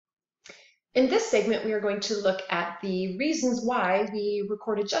In this segment, we are going to look at the reasons why we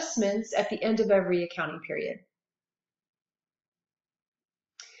record adjustments at the end of every accounting period.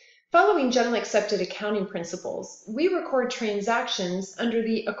 Following generally accepted accounting principles, we record transactions under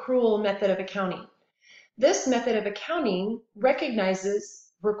the accrual method of accounting. This method of accounting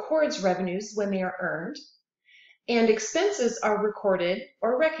records revenues when they are earned, and expenses are recorded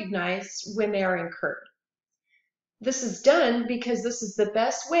or recognized when they are incurred. This is done because this is the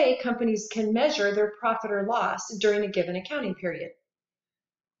best way companies can measure their profit or loss during a given accounting period,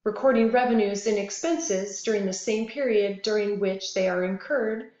 recording revenues and expenses during the same period during which they are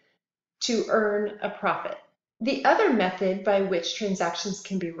incurred to earn a profit. The other method by which transactions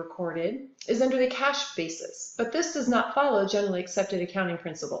can be recorded is under the cash basis, but this does not follow generally accepted accounting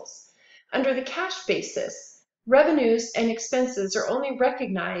principles. Under the cash basis, revenues and expenses are only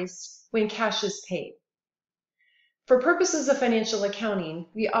recognized when cash is paid. For purposes of financial accounting,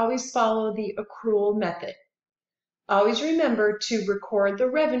 we always follow the accrual method. Always remember to record the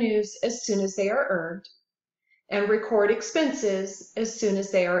revenues as soon as they are earned and record expenses as soon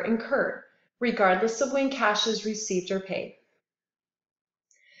as they are incurred, regardless of when cash is received or paid.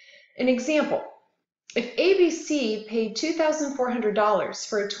 An example, if ABC paid $2,400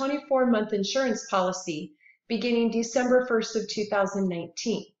 for a 24-month insurance policy beginning December 1st of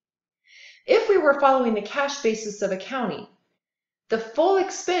 2019, if we were following the cash basis of accounting, the full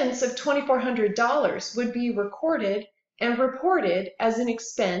expense of $2,400 would be recorded and reported as an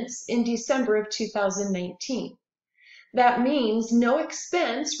expense in December of 2019. That means no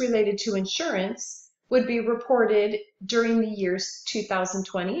expense related to insurance would be reported during the years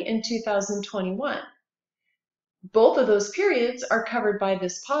 2020 and 2021. Both of those periods are covered by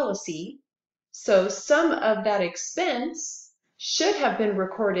this policy, so some of that expense should have been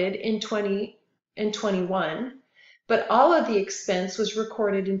recorded in 20 and 21, but all of the expense was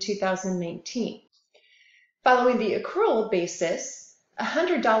recorded in 2019. Following the accrual basis,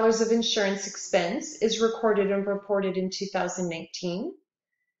 $100 of insurance expense is recorded and reported in 2019,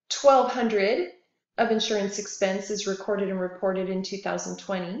 $1,200 of insurance expense is recorded and reported in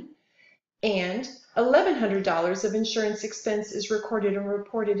 2020, and $1,100 of insurance expense is recorded and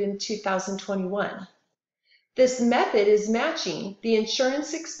reported in 2021. This method is matching the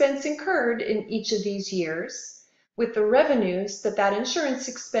insurance expense incurred in each of these years with the revenues that insurance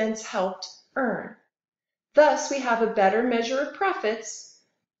expense helped earn. Thus, we have a better measure of profits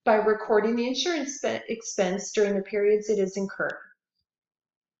by recording the insurance expense during the periods it is incurred.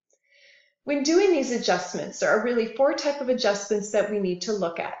 When doing these adjustments, there are really 4 types of adjustments that we need to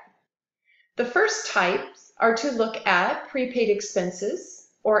look at. The first types are to look at prepaid expenses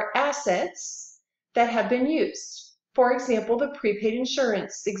or assets that have been used. For example, the prepaid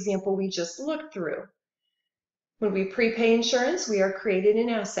insurance example we just looked through. When we prepay insurance, we are creating an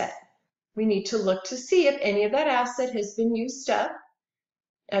asset. We need to look to see if any of that asset has been used up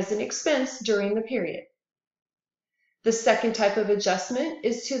as an expense during the period. The second type of adjustment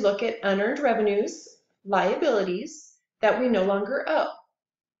is to look at unearned revenues, liabilities that we no longer owe.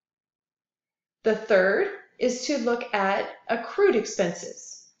 The third is to look at accrued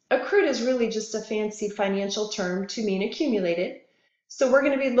expenses. Accrued is really just a fancy financial term to mean accumulated. So we're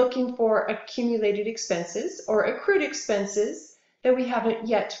going to be looking for accumulated expenses or accrued expenses that we haven't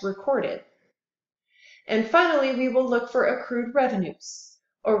yet recorded. And finally, we will look for accrued revenues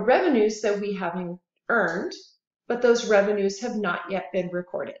or revenues that we haven't earned, but those revenues have not yet been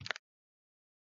recorded.